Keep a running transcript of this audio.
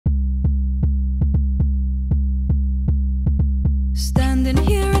Standing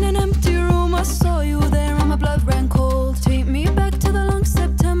here in an empty room, I saw you there and my blood ran cold. Take me back to the long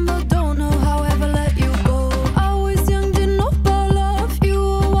September, don't know how I ever let you go. I was young, didn't know about love, you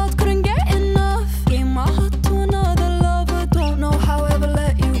were wild, couldn't get enough. Gave my heart to another lover, don't know how I ever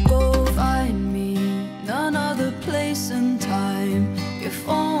let you go. Find me in another place and time, if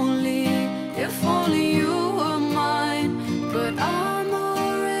only you were mine. But I'm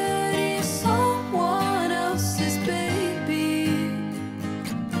already someone else's baby.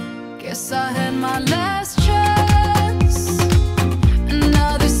 Guess I had my last chance, and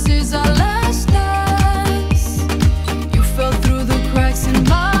now this is our last dance. You fell through the cracks in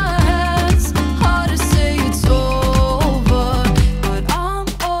my hands. Hard to say it's over, but I'm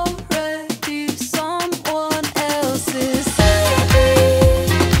already someone else's baby.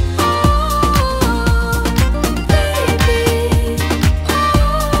 Oh, baby.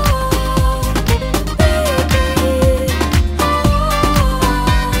 Oh, baby.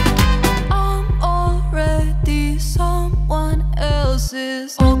 I'm already someone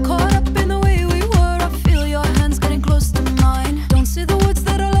else's. All caught up in the way we were. I feel your hands getting close to mine. Don't say the words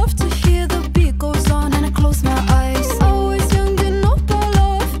that I love to hear. The beat goes on and I close my eyes. I was young, didn't know about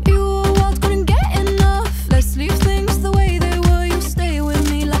love. You were wild, couldn't get enough. Let's leave things the way they were. You stay with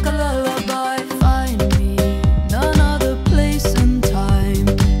me like a lullaby. Find me in another place and time,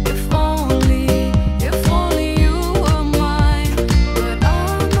 if only you were mine. But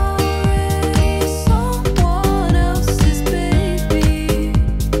I'm already someone else's baby.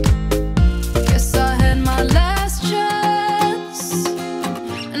 Guess I had my last chance,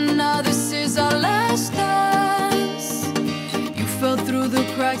 and now this is our last dance. You fell through the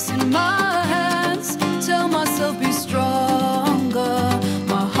cracks in my